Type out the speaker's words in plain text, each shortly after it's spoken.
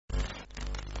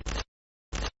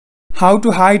How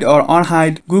to hide or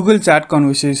unhide Google Chat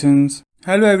conversations.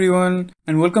 Hello everyone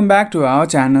and welcome back to our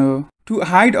channel. To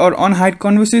hide or unhide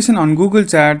conversation on Google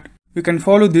Chat, you can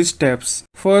follow these steps.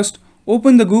 First,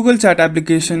 open the Google Chat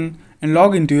application and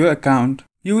log into your account.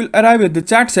 You will arrive at the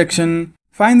chat section,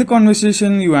 find the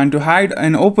conversation you want to hide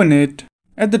and open it.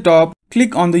 At the top,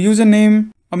 click on the username.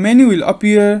 A menu will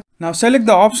appear. Now select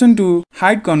the option to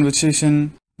hide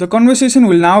conversation. The conversation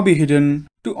will now be hidden.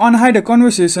 To unhide a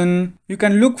conversation, you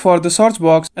can look for the search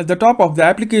box at the top of the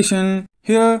application.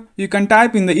 Here, you can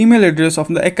type in the email address of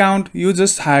the account you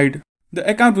just hid. The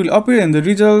account will appear in the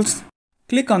results.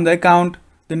 Click on the account,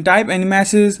 then type any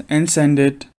message and send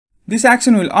it. This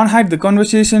action will unhide the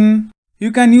conversation.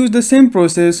 You can use the same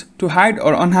process to hide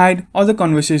or unhide other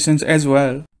conversations as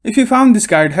well. If you found this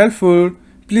guide helpful,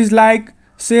 please like,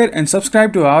 share and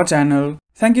subscribe to our channel.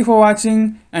 Thank you for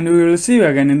watching and we will see you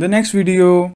again in the next video.